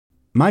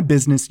My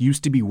business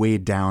used to be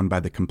weighed down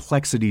by the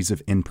complexities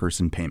of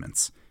in-person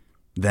payments.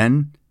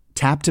 Then,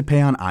 Tap to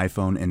Pay on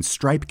iPhone and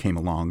Stripe came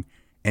along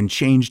and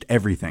changed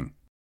everything.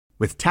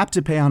 With Tap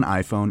to Pay on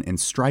iPhone and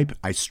Stripe,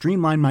 I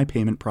streamlined my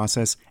payment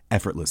process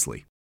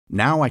effortlessly.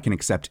 Now I can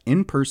accept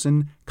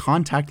in-person,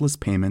 contactless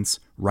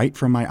payments right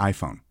from my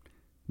iPhone.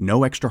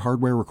 No extra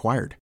hardware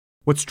required.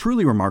 What's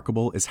truly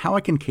remarkable is how I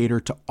can cater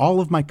to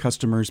all of my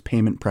customers'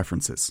 payment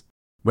preferences.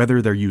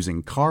 Whether they're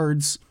using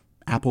cards,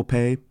 Apple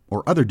Pay,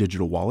 or other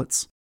digital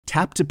wallets,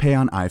 Tap to Pay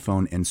on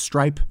iPhone and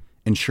Stripe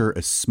ensure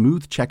a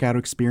smooth checkout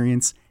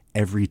experience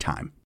every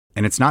time.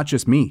 And it's not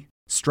just me.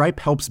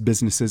 Stripe helps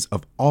businesses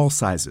of all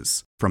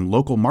sizes, from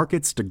local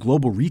markets to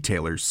global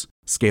retailers,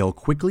 scale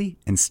quickly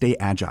and stay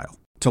agile.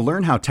 To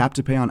learn how Tap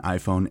to Pay on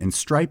iPhone and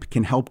Stripe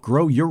can help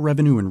grow your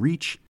revenue and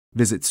reach,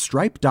 visit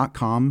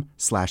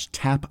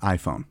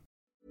stripe.com/tapiphone.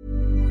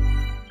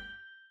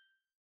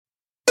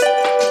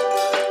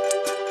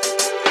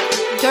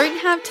 Don't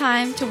have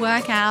time to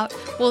work out?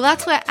 Well,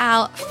 that's where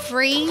our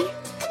free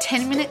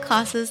 10-minute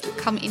classes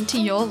come into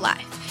your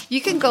life.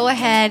 You can go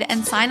ahead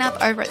and sign up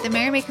over at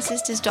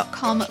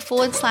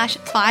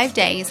themerrymakersisters.com/5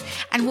 days,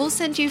 and we'll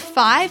send you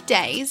 5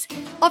 days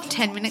of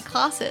 10-minute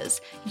classes.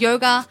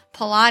 Yoga,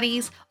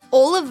 Pilates,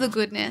 all of the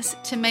goodness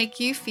to make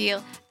you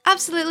feel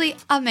absolutely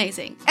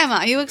amazing. Emma,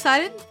 are you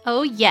excited?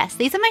 Oh yes,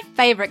 these are my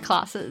favorite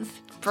classes.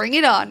 Bring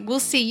it on. We'll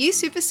see you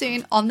super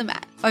soon on the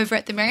mat over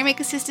at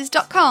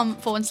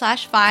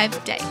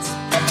themerrymakersisters.com/5 days.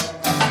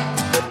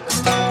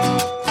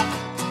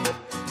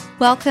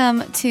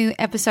 Welcome to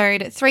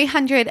episode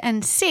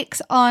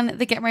 306 on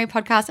the Get Merry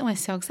podcast, and we're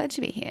so excited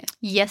to be here.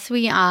 Yes,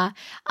 we are.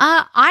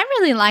 I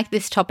really like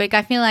this topic.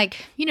 I feel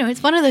like,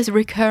 it's one of those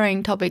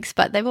recurring topics,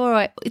 but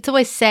it's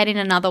always said in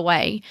another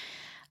way.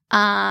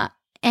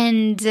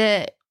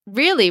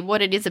 Really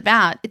what it is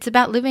about, it's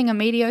about living a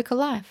mediocre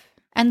life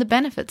and the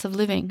benefits of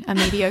living a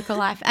mediocre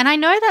life. And I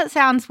know that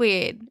sounds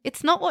weird.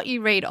 It's not what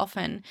you read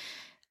often,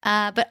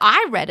 but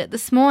I read it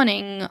this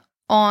morning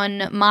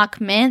on Mark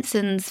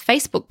Manson's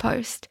Facebook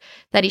post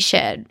that he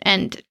shared.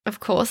 And of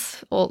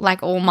course,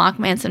 like all Mark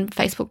Manson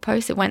Facebook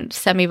posts, it went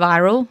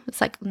semi-viral.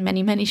 It's like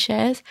many, many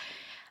shares.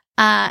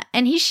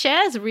 And he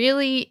shares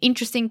really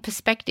interesting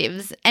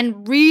perspectives.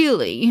 And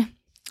really,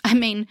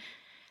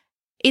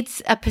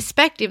 it's a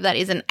perspective that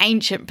is an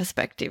ancient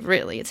perspective,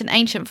 really. It's an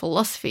ancient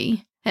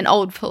philosophy, an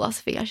old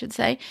philosophy, I should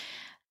say.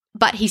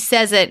 But he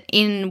says it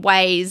in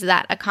ways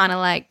that are kind of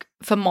like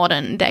for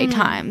modern day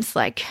times,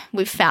 like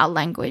with foul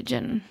language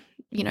and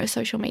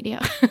social media.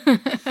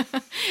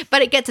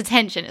 But it gets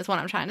attention is what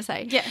I'm trying to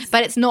say. Yes.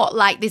 But it's not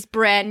like this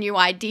brand new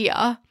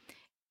idea,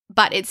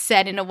 but it's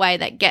said in a way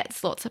that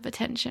gets lots of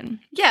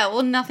attention. Yeah,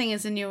 well, nothing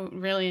is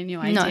really a new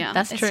idea. No,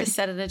 that's true. It's just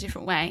said in a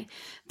different way.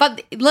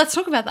 But let's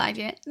talk about the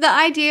idea. The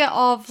idea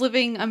of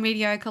living a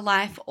mediocre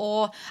life,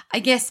 or I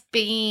guess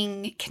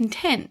being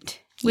content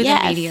with a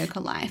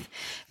mediocre life.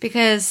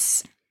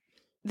 Because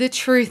the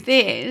truth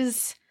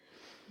is,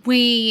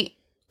 we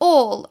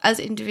all as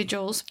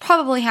individuals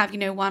probably have,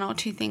 one or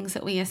two things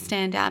that we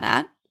stand out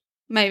at.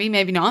 Maybe,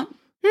 maybe not.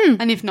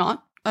 And if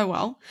not, oh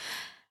well.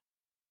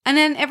 And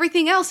then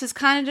everything else is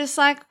kind of just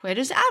like, we're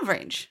just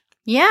average.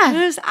 Yeah.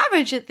 We're just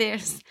average at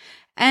this.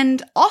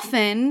 And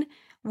often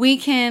we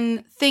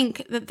can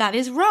think that that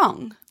is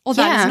wrong or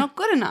that is not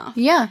good enough.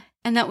 Yeah.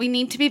 And that we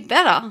need to be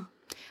better.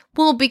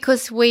 Well,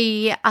 because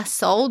we are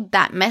sold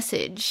that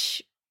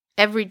message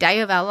every day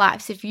of our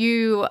lives. If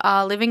you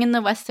are living in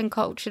the Western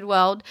cultured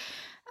world,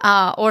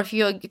 or if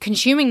you're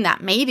consuming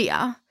that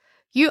media,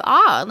 you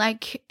are.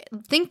 Like,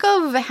 think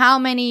of how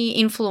many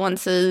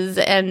influencers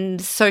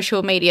and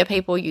social media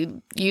people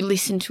you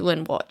listen to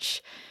and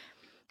watch.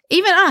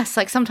 Even us,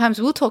 like sometimes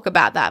we'll talk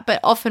about that, but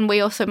often we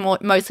also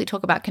mostly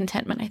talk about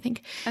contentment, I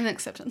think. And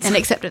acceptance.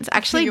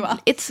 Actually,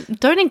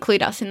 don't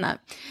include us in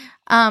that.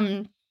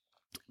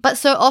 But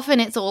so often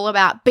it's all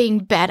about being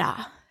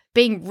better,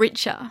 being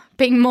richer,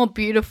 being more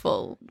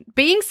beautiful,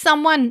 being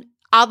someone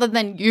other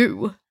than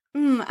you.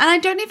 And I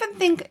don't even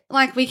think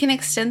we can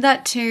extend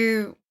that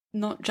to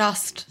not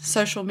just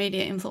social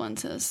media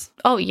influencers.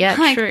 Oh yeah,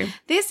 true.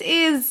 This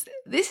is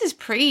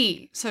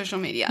pre-social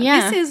media.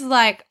 Yeah. This is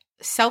like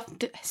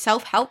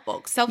self-help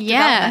books,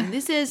 self-development. Yeah.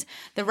 This is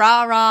the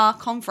rah-rah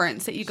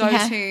conference that you go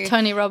to.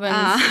 Tony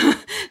Robbins.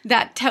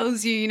 That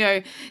tells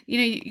you,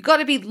 you got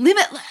to be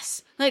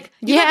limitless. You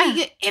got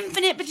to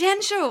infinite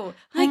potential.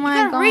 You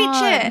got to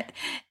reach it.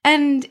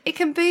 And it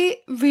can be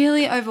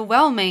really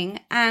overwhelming.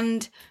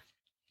 And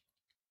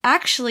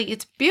actually,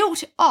 it's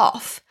built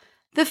off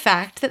the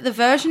fact that the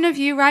version of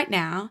you right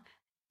now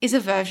is a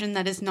version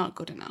that is not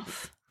good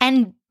enough.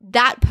 And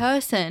that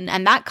person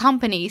and that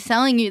company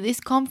selling you this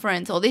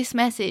conference or this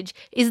message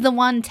is the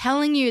one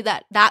telling you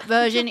that that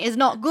version is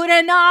not good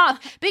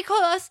enough,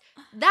 because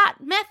that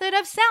method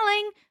of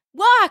selling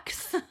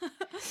works.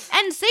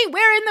 And see,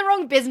 we're in the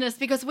wrong business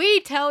because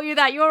we tell you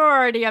that you're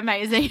already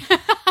amazing.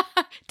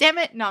 Damn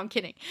it. No, I'm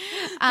kidding.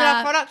 But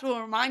our product will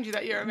remind you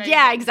that you're amazing.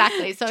 Yeah,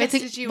 exactly. So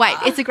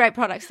it's a great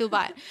product. Still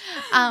buy it.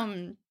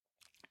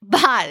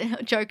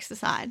 But jokes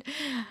aside,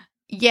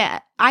 Yeah,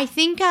 I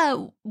think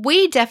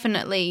we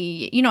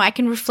definitely, I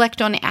can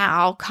reflect on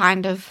our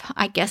kind of,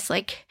 I guess,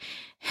 like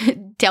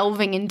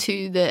delving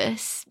into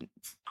the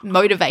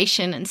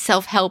motivation and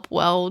self-help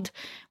world.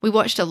 We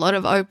watched a lot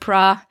of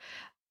Oprah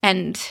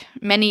and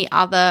many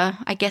other,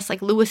 I guess,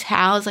 like Lewis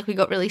Howes. Like we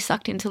got really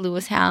sucked into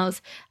Lewis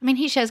Howes. I mean,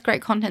 he shares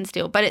great content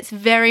still, but it's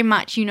very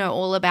much,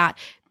 all about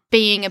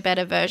being a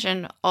better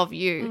version of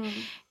you.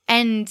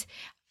 And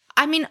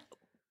I mean,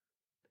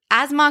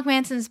 as Mark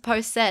Manson's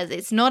post says,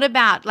 it's not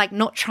about like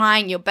not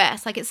trying your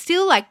best. Like it's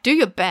still like do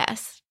your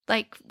best,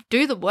 like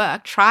do the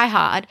work, try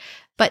hard,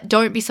 but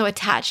don't be so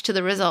attached to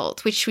the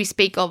results, which we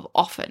speak of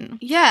often.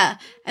 Yeah,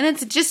 and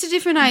it's just a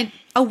different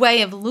a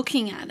way of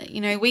looking at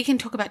it. We can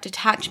talk about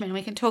detachment,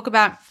 we can talk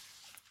about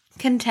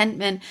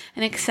contentment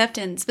and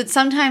acceptance, but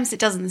sometimes it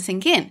doesn't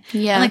sink in.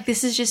 Yeah. And like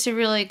this is just a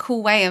really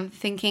cool way of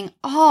thinking,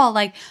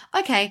 like,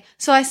 okay,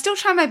 so I still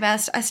try my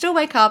best, I still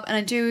wake up and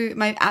I do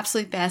my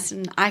absolute best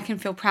and I can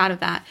feel proud of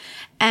that.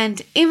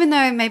 And even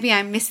though maybe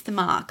I missed the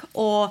mark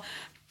or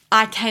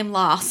I came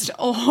last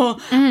or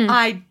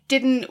I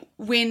didn't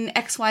win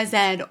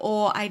XYZ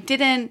or I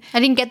didn't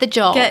get the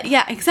job.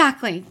 Yeah,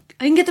 exactly.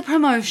 I didn't get the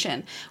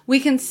promotion.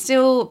 We can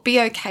still be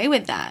okay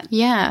with that.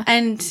 Yeah.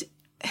 And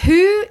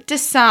who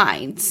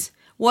decides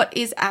what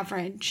is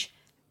average,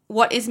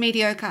 what is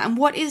mediocre, and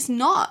what is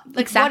not?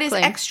 Like exactly.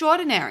 What is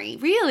extraordinary?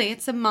 Really,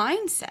 it's a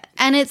mindset.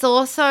 And it's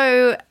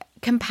also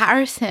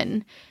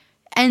comparison.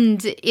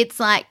 And it's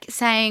like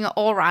saying,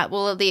 all right,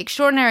 well, the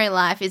extraordinary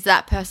life is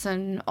that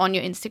person on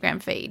your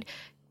Instagram feed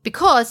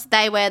because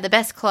they wear the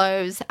best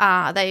clothes,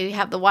 they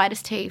have the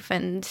whitest teeth,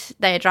 and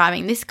they are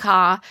driving this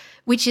car,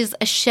 which is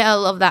a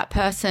shell of that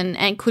person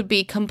and could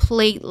be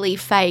completely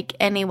fake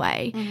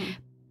anyway. Mm-hmm.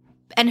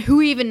 And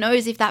who even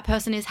knows if that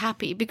person is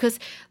happy? Because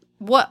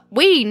what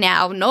we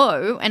now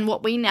know and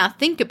what we now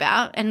think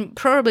about, and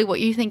probably what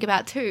you think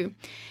about too,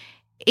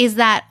 is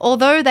that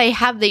although they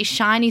have these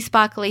shiny,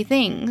 sparkly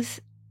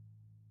things,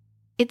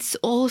 it's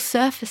all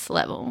surface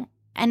level.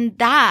 And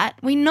that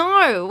we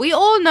know, we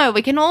all know,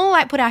 we can all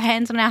like put our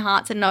hands on our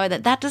hearts and know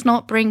that that does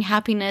not bring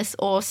happiness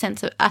or a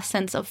sense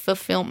of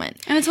fulfillment.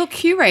 And it's all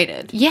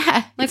curated.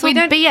 Yeah. Like we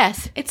don't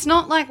BS. It's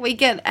not like we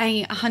get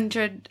a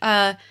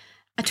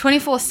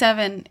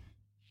 24/7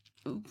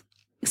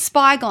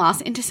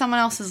 spyglass into someone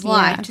else's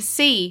life to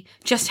see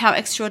just how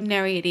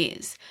extraordinary it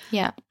is.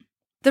 Yeah.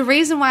 The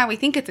reason why we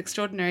think it's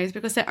extraordinary is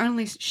because they're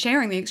only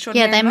sharing the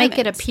extraordinary moments. make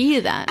it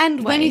appear that And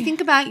way. when you think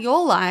about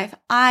your life,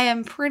 I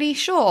am pretty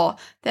sure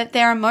that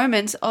there are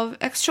moments of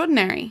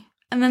extraordinary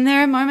and then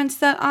there are moments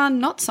that are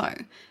not so.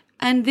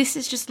 And this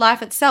is just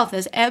life itself.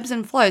 There's ebbs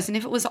and flows. And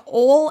if it was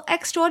all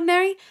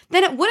extraordinary,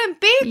 then it wouldn't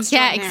be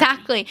extraordinary. Yeah,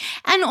 exactly.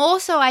 And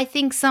also I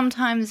think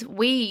sometimes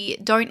we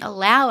don't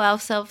allow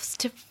ourselves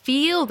to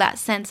feel that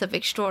sense of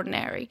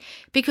extraordinary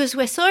because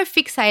we're so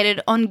fixated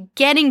on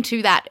getting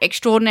to that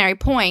extraordinary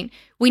point,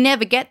 we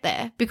never get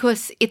there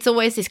because it's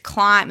always this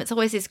climb, it's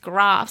always this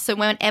graph. So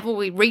whenever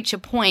we reach a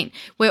point,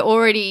 we're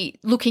already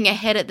looking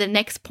ahead at the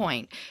next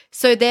point.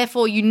 So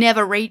therefore you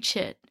never reach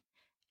it.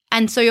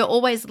 And so you're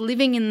always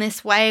living in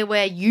this way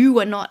where you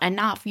are not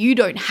enough. You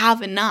don't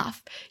have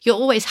enough. You're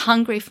always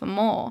hungry for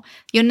more.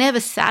 You're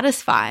never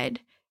satisfied,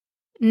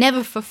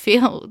 never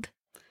fulfilled.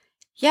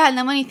 Yeah, and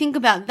then when you think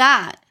about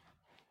that,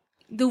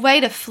 the way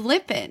to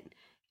flip it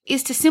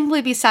is to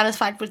simply be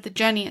satisfied with the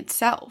journey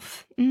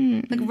itself.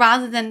 Like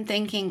rather than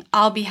thinking,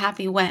 I'll be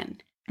happy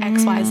when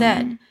X, Y,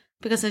 Z.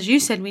 Because as you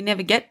said, we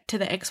never get to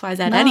the X, Y,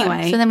 Z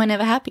anyway. So then we're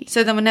never happy.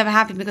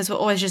 Because we're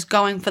always just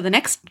going for the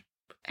next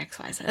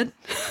XYZ.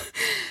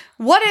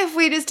 What if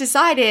we just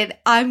decided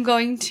I'm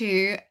going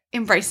to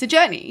embrace the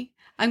journey?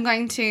 I'm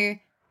going to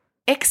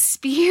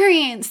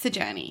experience the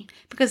journey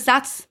because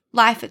that's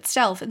life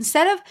itself.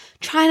 Instead of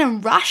trying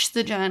to rush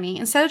the journey,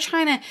 instead of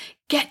trying to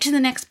get to the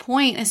next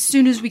point as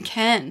soon as we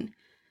can.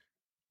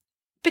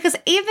 Because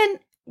even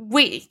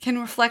we can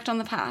reflect on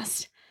the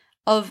past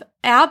of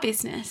our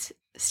business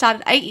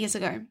started 8 years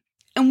ago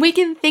and we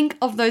can think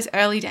of those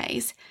early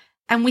days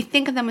and we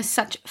think of them as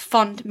such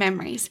fond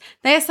memories.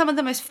 They are some of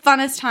the most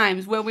funnest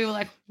times where we were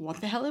like, what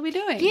the hell are we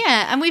doing?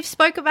 Yeah, and we've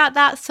spoke about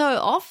that so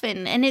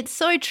often. And it's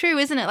so true,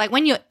 isn't it? Like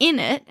when you're in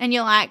it and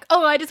you're like,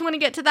 oh, I just want to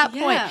get to that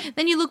point.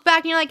 Then you look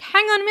back and you're like,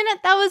 hang on a minute,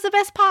 that was the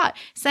best part.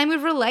 Same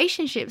with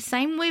relationships,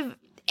 same with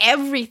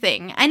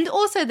everything. And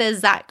also there's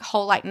that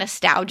whole like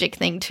nostalgic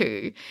thing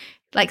too.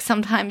 Like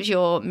sometimes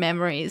your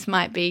memories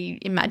might be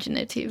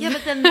imaginative. Yeah,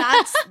 but then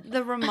that's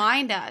the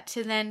reminder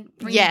to then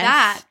bring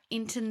that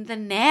into the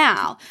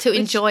now. To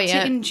enjoy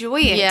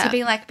it. To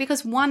be like,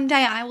 because one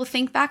day I will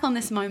think back on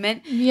this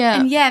moment.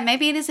 Yeah. And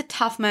maybe it is a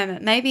tough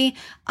moment. Maybe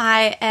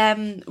I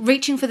am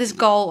reaching for this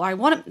goal or I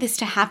want this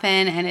to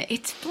happen and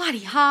it's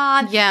bloody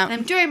hard. Yeah. And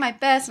I'm doing my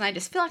best and I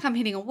just feel like I'm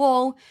hitting a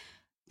wall.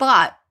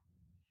 But,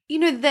 you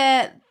know,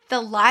 the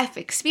life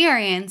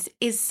experience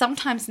is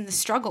sometimes in the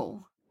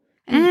struggle.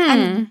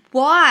 And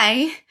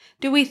why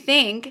do we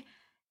think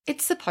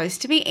it's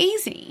supposed to be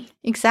easy?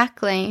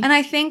 Exactly. And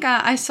I think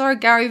I saw a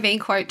Gary Vee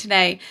quote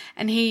today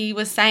and he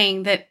was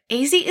saying that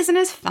easy isn't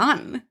as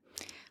fun.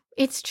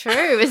 It's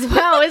true as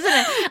well, isn't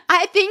it?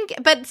 I think,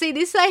 but see,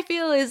 this I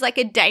feel is like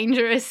a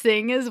dangerous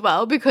thing as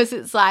well, because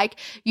it's like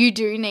you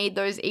do need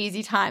those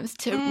easy times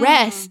to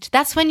rest.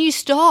 That's when you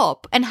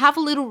stop and have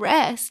a little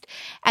rest.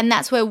 And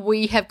that's where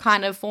we have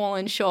kind of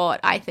fallen short,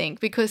 I think,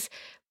 because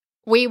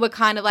we were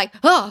kind of like,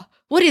 oh,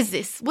 what is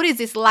this? What is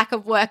this lack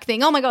of work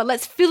thing? Oh my God,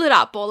 let's fill it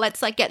up, or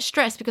let's like get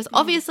stressed, because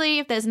obviously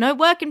if there's no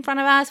work in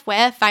front of us,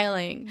 we're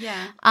failing.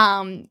 Yeah.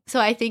 So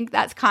I think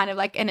that's kind of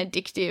like an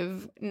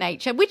addictive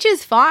nature, which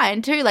is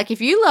fine too. Like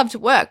if you love to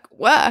work.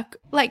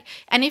 Like,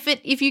 and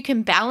if you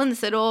can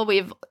balance it all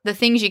with the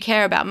things you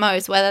care about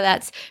most, whether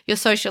that's your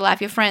social life,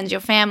 your friends,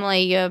 your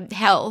family, your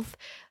health,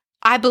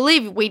 I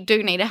believe we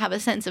do need to have a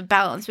sense of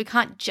balance. We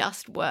can't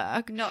just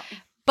work. No.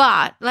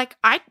 But like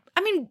I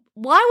mean,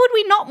 why would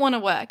we not want to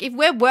work? If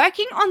we're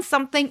working on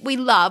something we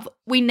love,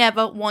 we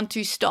never want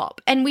to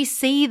stop. And we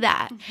see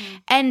that. Mm-hmm.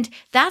 And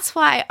that's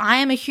why I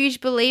am a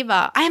huge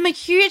believer.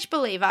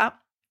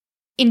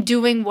 In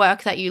doing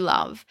work that you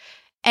love.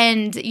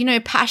 And, you know,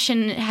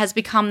 passion has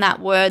become that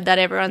word that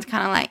everyone's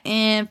kind of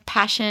like,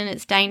 passion,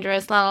 it's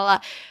dangerous, la, la, la.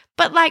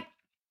 But like,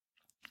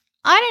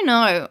 I don't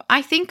know.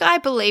 I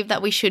believe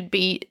that we should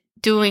be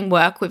doing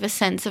work with a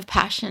sense of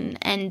passion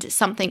and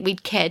something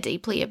we'd care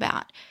deeply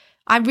about.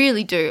 I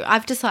really do.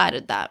 I've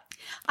decided that.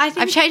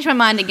 I've changed my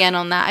mind again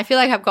on that. I feel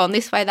like I've gone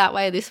this way, that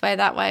way, this way,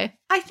 that way.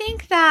 I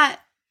think that,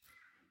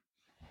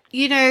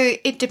 you know,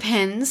 it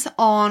depends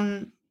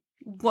on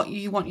what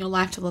you want your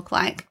life to look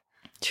like.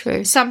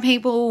 True. Some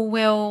people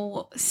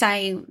will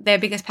say their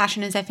biggest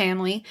passion is their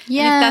family.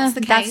 Yeah, and if that's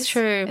the case, that's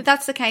true. If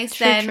that's the case,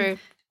 True.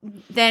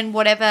 then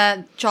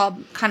whatever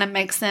job kind of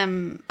makes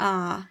them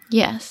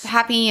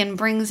happy and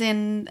brings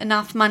in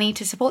enough money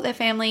to support their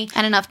family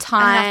and enough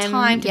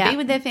time to be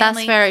with their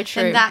family. That's very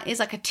true. Then that is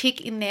like a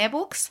tick in their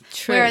books.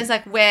 True. Whereas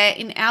like where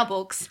in our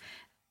books,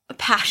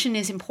 passion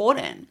is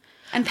important,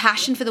 and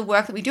passion for the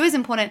work that we do is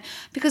important,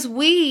 because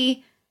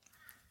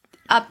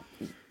our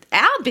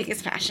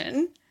biggest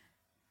passion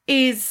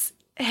is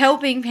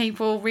helping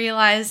people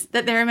realize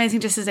that they're amazing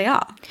just as they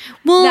are.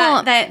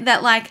 Well,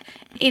 that like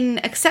in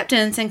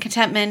acceptance and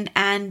contentment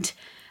and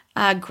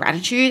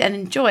gratitude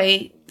and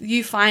joy,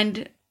 you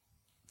find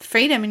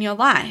freedom in your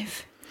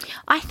life.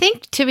 I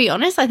think, to be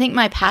honest,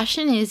 my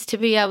passion is to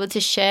be able to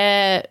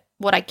share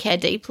what I care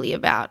deeply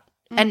about.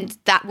 And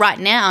that right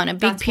now in a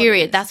big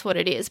period, that's what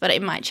it is, but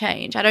it might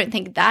change. I don't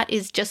think that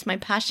is just my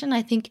passion.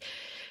 I think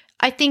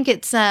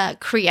it's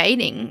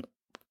creating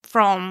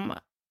from,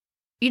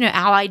 you know,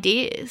 our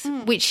ideas,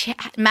 which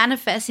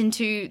manifest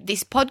into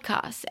this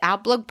podcast, our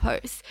blog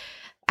posts,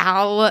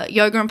 our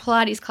yoga and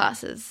Pilates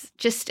classes,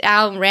 just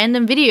our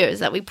random videos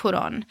that we put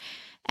on.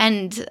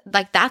 And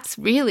like, that's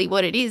really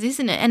what it is,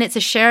 isn't it? And it's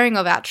a sharing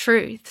of our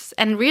truths.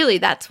 And really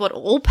that's what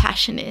all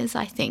passion is,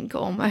 I think,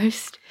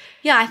 almost.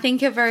 Yeah, I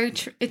think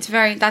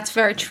that's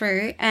very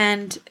true.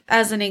 And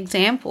as an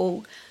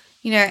example,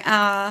 you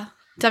know,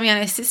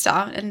 Damiano's sister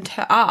and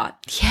her art.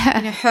 Yeah.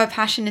 You know, her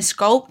passion is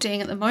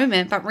sculpting at the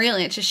moment, but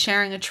really it's just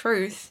sharing a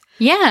truth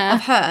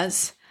of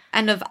hers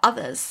and of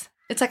others.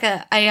 It's like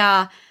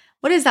a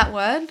what is that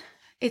word?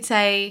 It's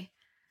a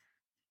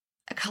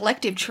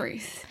collective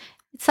truth.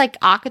 It's like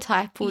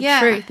archetypal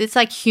truth. It's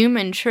like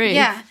human truth.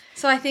 Yeah.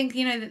 So I think,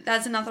 you know,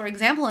 that's another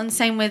example. And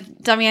same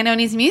with Damiano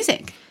and his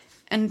music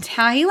and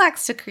how he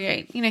likes to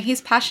create. You know,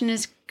 his passion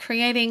is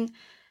creating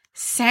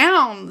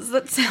sounds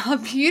that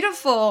sound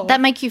beautiful, that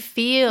make you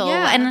feel.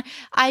 And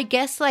I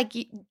guess like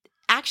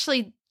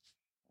actually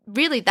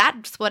really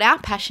that's what our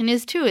passion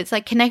is too. It's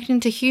like connecting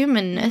to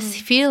humanness,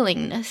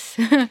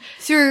 feelingness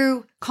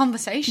through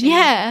conversation,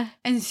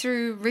 and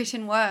through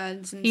written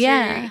words, and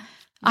through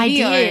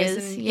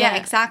ideas, and,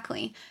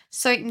 exactly.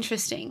 So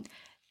interesting.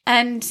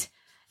 And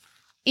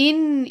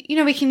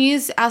we can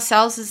use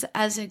ourselves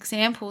as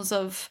examples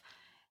of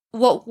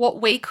what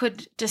we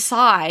could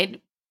decide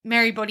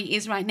Merry Body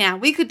is right now.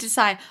 We could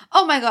decide,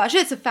 oh my gosh,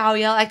 it's a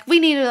failure. Like, we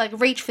need to like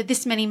reach for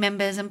this many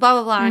members and blah,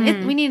 blah, blah.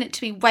 And we need it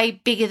to be way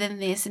bigger than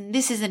this, and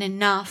this isn't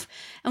enough.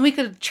 And we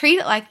could treat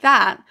it like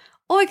that.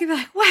 Or we could be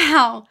like,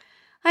 wow,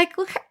 like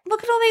look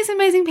at all these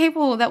amazing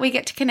people that we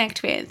get to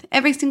connect with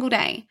every single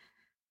day.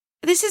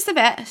 This is the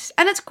best.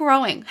 And it's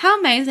growing. How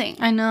amazing.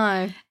 I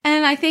know.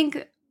 And I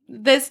think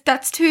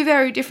that's two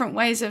very different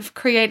ways of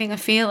creating a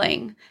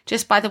feeling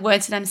just by the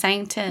words that I'm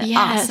saying to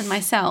us and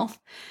myself.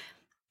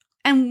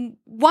 And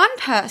one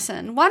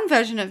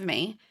version of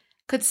me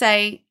could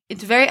say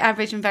it's very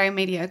average and very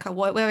mediocre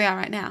where we are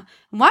right now.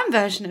 And one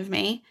version of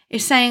me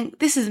is saying,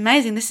 this is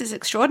amazing. This is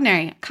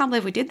extraordinary. I can't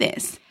believe we did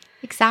this.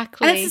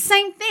 Exactly. And it's the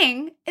same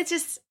thing. It's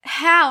just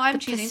how I'm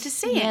choosing to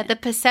see it. Yeah, the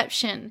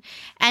perception.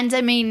 And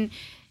I mean,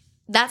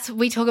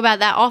 we talk about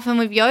that often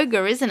with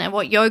yoga, isn't it?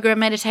 What yoga and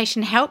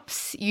meditation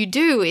helps you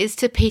do is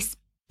to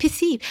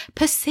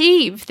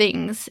perceive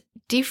things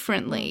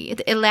differently.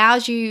 It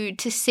allows you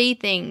to see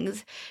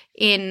things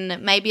in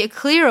maybe a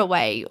clearer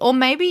way, or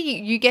maybe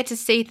you get to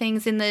see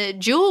things in the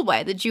dual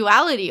way, the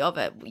duality of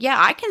it. Yeah,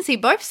 I can see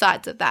both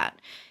sides of that.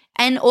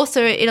 And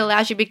also it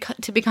allows you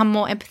to become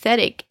more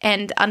empathetic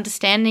and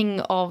understanding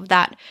of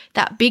that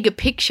bigger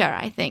picture,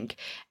 I think.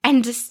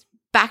 And just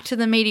back to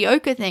the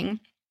mediocre thing,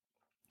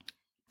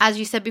 as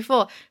you said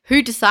before,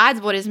 who decides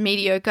what is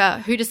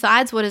mediocre? Who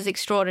decides what is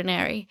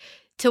extraordinary?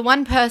 To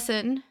one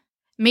person,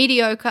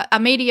 a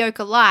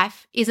mediocre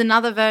life is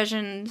another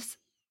version's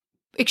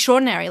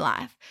extraordinary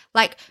life.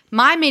 Like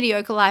my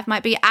mediocre life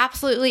might be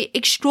absolutely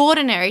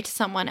extraordinary to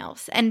someone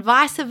else, and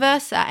vice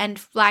versa,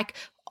 and like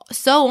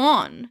so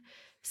on.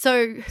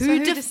 So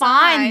who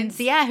defines?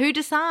 Yeah, who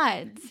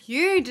decides?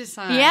 You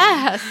decide.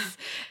 Yes.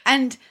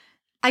 And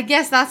I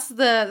guess that's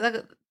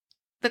the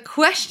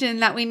question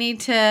that we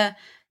need to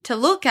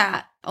look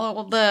at,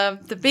 or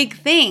the big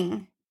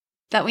thing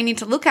that we need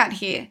to look at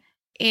here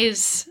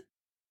is,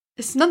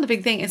 it's not the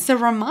big thing, it's the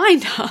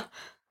reminder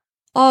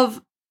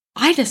of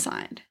I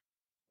decide.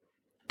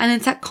 And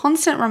it's that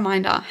constant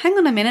reminder, hang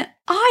on a minute,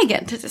 I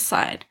get to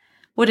decide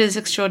what is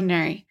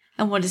extraordinary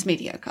and what is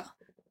mediocre.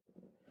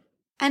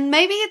 And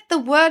maybe the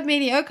word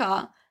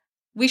mediocre,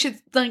 we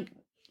don't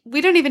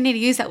even need to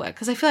use that word,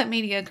 because I feel like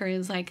mediocre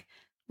is like,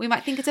 we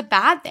might think it's a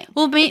bad thing.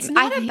 Well, it's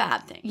not a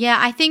bad thing. Yeah,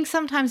 I think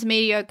sometimes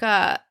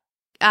mediocre,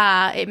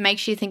 it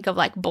makes you think of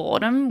like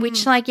boredom,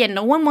 which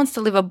no one wants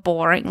to live a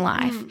boring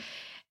life.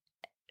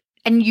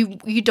 And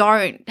you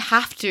don't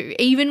have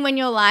to. Even when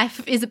your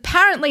life is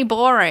apparently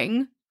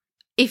boring,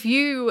 if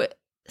you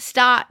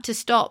start to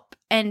stop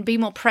and be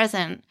more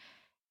present,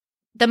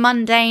 the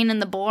mundane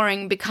and the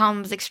boring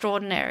becomes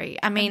extraordinary.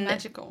 I mean,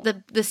 magical.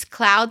 The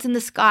clouds in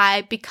the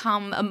sky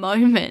become a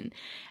moment.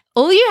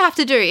 All you have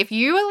to do, if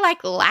you are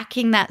like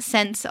lacking that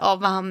sense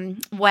of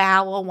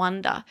wow or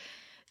wonder,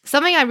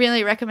 something I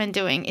really recommend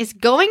doing is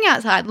going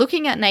outside,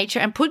 looking at nature,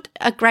 and put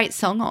a great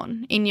song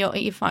on in your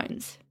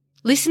earphones.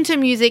 Listen to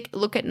music,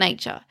 look at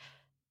nature.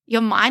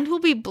 Your mind will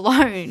be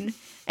blown,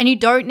 and you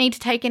don't need to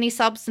take any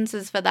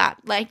substances for that.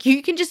 Like,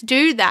 you can just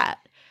do that.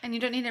 And you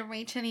don't need to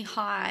reach any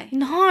high.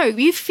 No,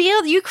 you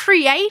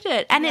create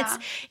it. And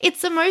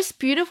it's the most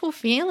beautiful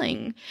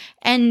feeling.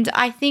 And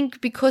I think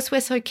because we're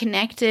so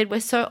connected, we're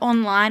so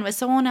online, we're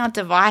so on our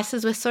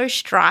devices, we're so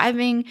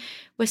striving,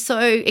 we're so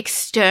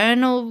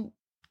external,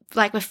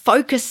 like we're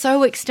focused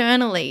so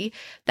externally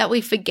that we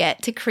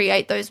forget to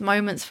create those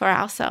moments for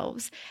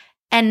ourselves.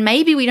 And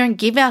maybe we don't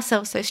give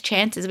ourselves those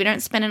chances. We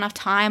don't spend enough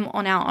time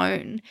on our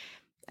own.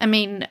 I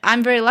mean,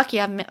 I'm very lucky.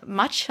 I've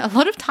a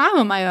lot of time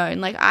on my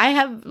own. Like, I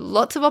have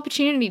lots of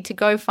opportunity to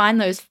go find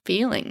those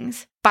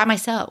feelings by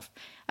myself.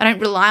 I don't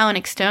rely on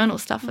external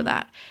stuff for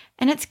that.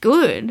 And it's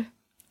good.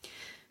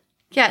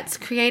 Yeah, it's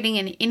creating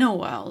an inner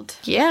world.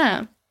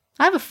 Yeah.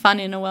 I have a fun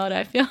inner world,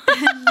 I feel.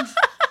 And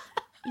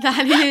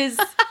that is,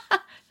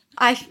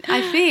 I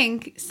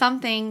think,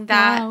 something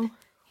that,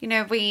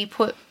 we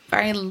put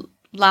very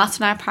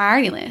last on our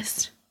priority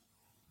list.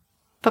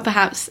 But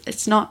perhaps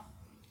it's not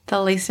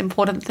the least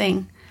important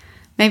thing.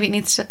 Maybe it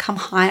needs to come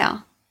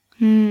higher.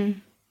 I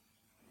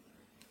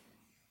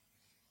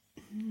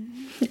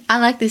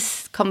like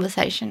this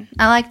conversation.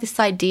 I like this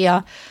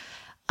idea.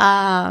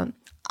 I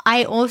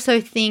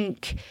also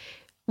think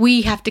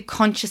we have to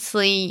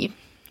consciously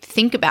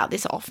think about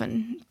this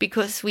often,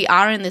 because we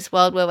are in this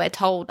world where we're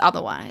told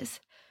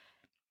otherwise.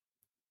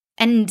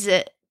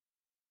 And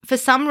for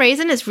some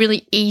reason, it's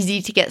really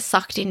easy to get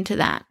sucked into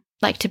that,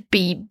 like to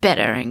be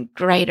better and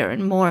greater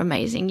and more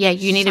amazing. Yeah,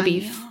 you need to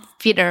be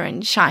fitter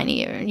and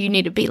shinier, and you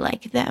need to be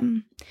like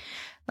them.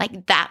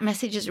 Like, that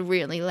message is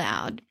really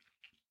loud.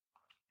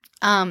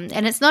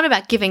 And it's not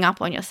about giving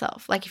up on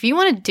yourself. Like, if you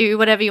want to do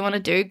whatever you want to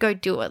do, go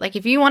do it. Like,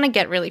 if you want to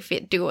get really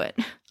fit, do it.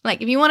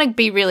 Like, if you want to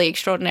be really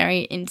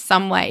extraordinary in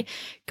some way,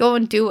 go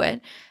and do it.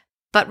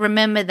 But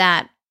remember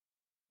that,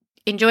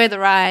 enjoy the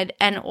ride,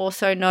 and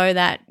also know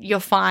that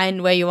you're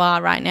fine where you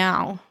are right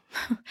now.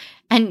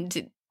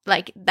 And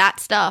like,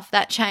 that stuff,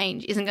 that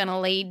change isn't going to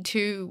lead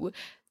to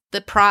the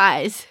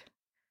prize.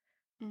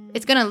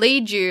 It's going to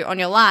lead you on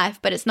your life,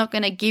 but it's not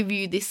going to give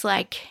you this,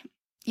 like,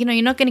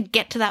 you're not going to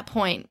get to that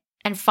point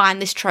and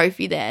find this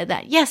trophy there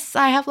that, yes,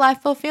 I have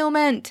life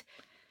fulfillment.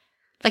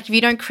 Like, if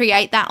you don't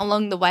create that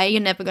along the way, you're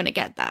never going to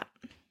get that.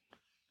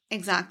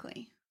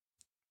 Exactly.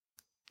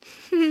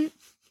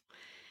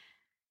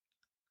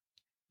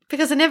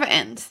 Because it never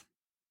ends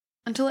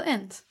until it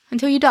ends.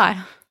 Until you die.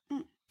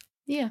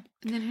 Yeah.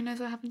 And then who knows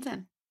what happens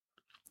then?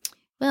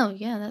 Well,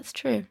 yeah, that's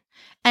true.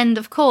 And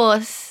of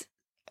course,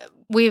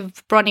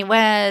 with Bronnie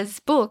Ware's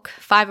book,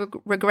 5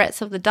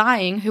 Regrets of the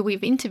Dying, who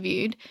we've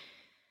interviewed,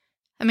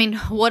 I mean,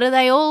 what are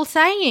they all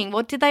saying?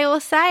 What did they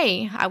all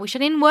say? I wish I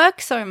didn't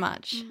work so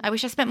much. I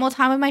wish I spent more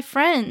time with my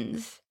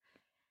friends.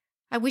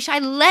 I wish I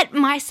let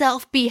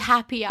myself be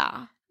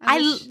happier.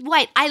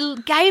 I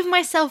gave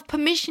myself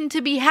permission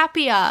to be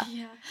happier.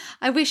 Yeah.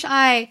 I wish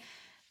I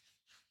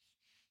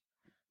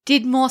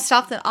did more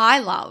stuff that I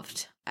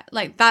loved.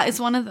 Like, that is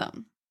one of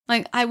them.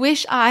 Like, I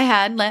wish I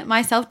had let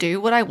myself do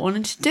what I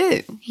wanted to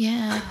do.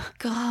 Yeah,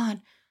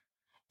 God.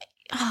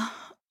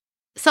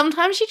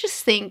 Sometimes you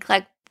just think,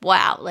 like,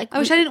 wow. Like, I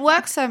wish I didn't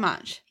work so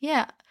much.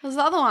 Yeah. That was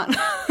the other one.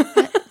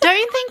 Don't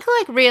you think,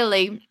 like,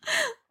 really?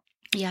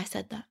 Yeah, I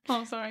said that.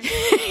 Oh, sorry.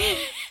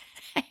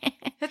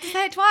 have to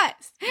say it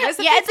twice. It's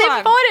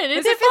important.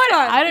 It's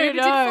important. I don't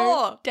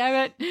know.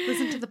 Damn it.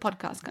 Listen to the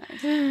podcast,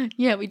 guys.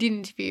 Yeah, we did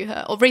interview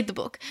her or read the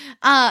book.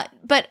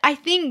 But I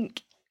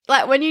think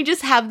like when you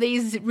just have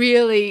these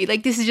really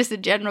like this is just a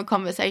general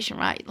conversation,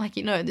 right? Like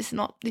this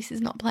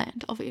is not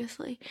planned,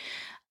 obviously.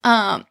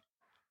 You're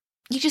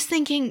just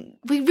thinking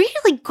we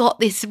really got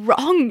this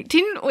wrong,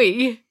 didn't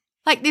we?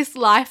 Like this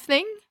life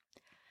thing.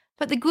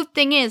 But the good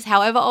thing is,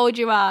 however old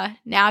you are,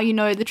 now you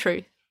know the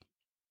truth.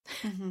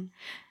 Mm-hmm.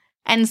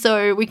 And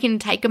so we can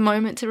take a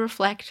moment to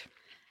reflect.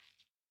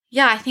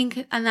 Yeah, I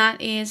think, and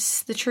that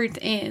is, the truth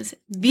is,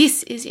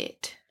 this is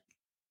it.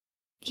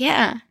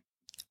 Yeah.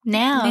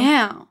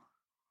 Now.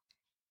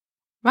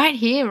 Right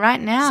here,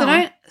 right now. So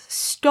don't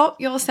stop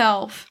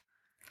yourself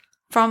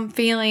from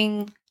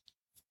feeling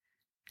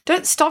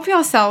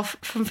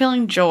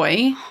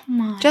joy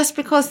just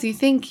because you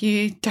think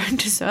you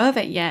don't deserve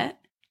it yet.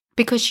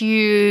 Because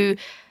you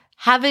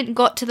haven't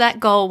got to that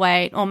goal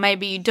weight, or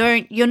maybe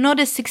you're not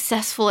as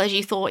successful as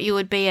you thought you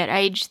would be at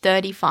age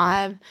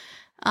 35.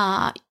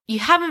 You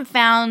haven't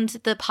found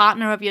the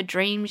partner of your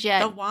dreams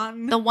yet. The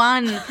one. There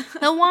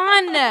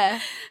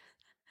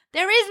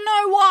is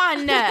no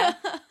one.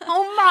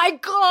 Oh my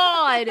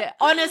God.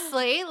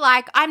 Honestly,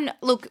 like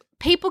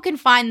people can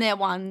find their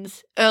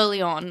ones early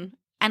on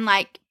and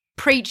like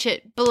preach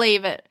it,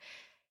 believe it.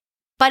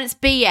 But it's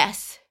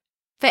BS.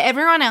 For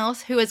everyone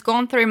else who has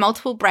gone through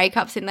multiple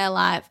breakups in their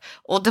life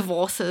or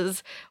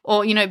divorces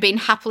or, been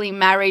happily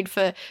married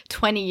for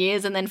 20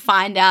 years and then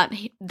find out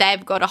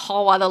they've got a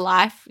whole other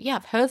life. Yeah,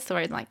 I've heard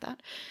stories like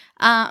that.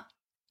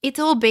 It's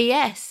all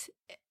BS.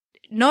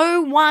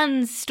 No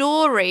one's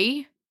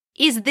story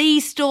is the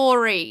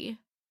story.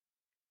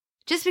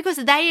 Just because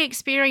they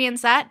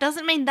experience that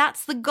doesn't mean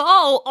that's the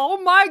goal.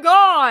 Oh my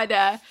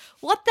God.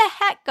 What the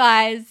heck,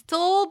 guys? It's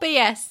all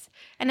BS.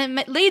 And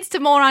it leads to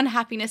more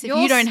unhappiness if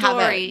you don't have it.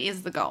 Your story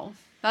is the goal.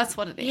 That's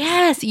what it is.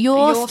 Yes,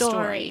 your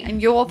story. And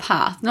your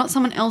path, not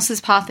someone else's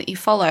path that you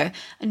follow,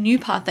 a new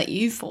path that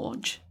you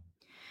forge.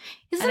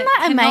 Isn't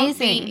that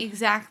amazing? Be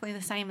exactly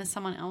the same as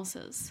someone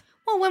else's.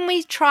 Well, when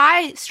we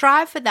strive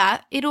for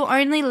that, it'll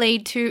only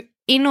lead to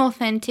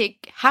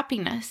inauthentic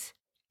happiness.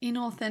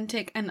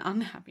 Inauthentic and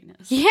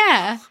unhappiness.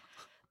 Yeah.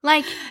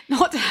 Like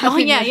not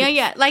happiness. Oh,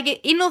 yeah.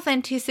 Like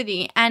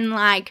inauthenticity and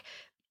like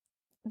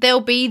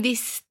there'll be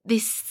this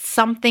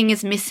something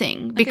is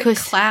missing like because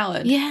a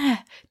cloud. Yeah,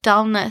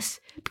 dullness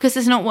because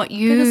it's not what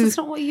you because it's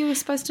not what you were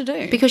supposed to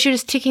do. Because you're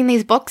just ticking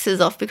these boxes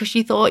off because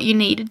you thought you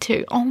needed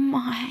to. Oh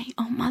my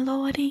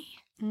lordy.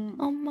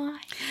 Oh my.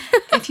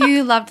 If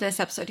you loved this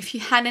episode, if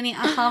you had any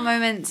aha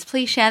moments,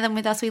 please share them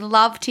with us. We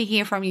love to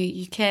hear from you.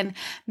 You can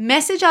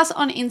message us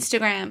on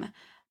Instagram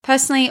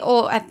personally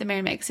or at the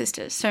Merrymaker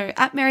Sisters. So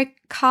at Mary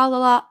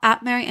Carla,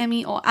 at Mary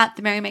Emmy, or at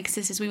the Merrymaker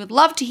Sisters. We would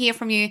love to hear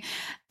from you.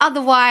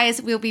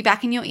 Otherwise, we'll be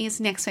back in your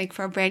ears next week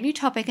for a brand new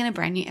topic and a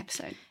brand new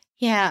episode.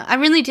 Yeah, I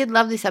really did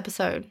love this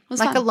episode. It was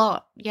like fun. A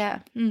lot.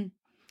 Yeah.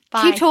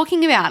 Bye. Keep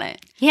talking about it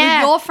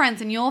with your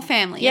friends and your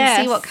family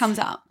and see what comes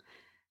up.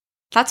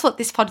 That's what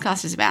this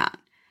podcast is about.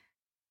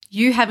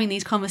 You having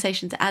these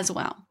conversations as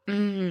well.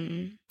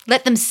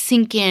 Let them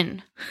sink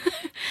in.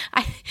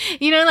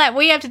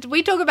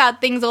 We talk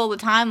about things all the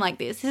time like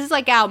this. This is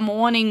like our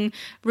morning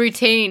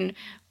routine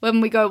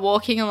when we go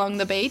walking along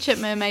the beach at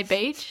Mermaid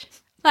Beach.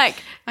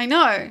 Like, I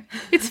know.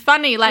 It's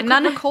funny. Like,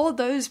 record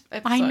those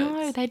episodes. I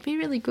know. They'd be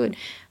really good.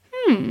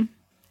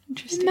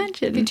 Interesting.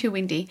 Imagine. It'd be too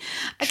windy.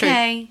 True.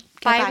 Okay.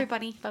 Bye,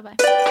 everybody. Bye-bye.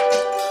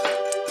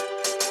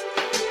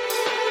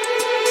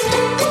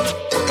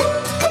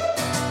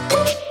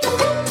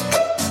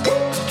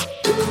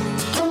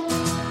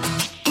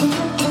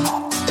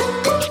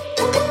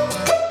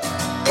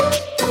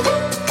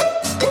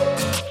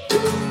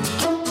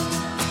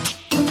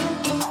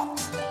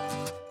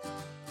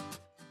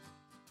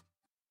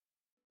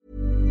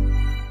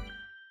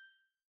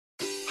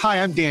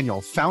 Hi, I'm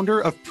Daniel, founder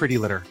of Pretty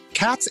Litter.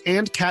 Cats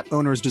and cat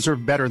owners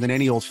deserve better than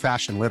any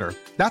old-fashioned litter.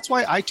 That's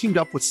why I teamed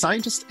up with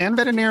scientists and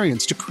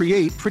veterinarians to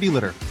create Pretty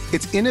Litter.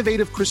 Its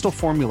innovative crystal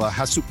formula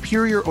has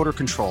superior odor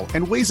control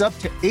and weighs up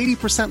to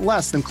 80%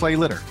 less than clay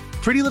litter.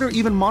 Pretty Litter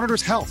even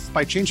monitors health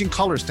by changing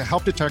colors to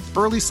help detect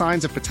early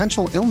signs of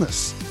potential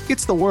illness.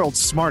 It's the world's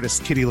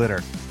smartest kitty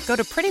litter. Go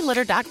to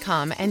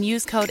prettylitter.com and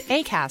use code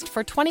ACAST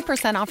for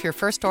 20% off your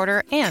first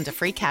order and a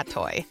free cat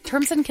toy.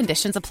 Terms and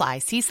conditions apply.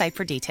 See site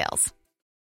for details.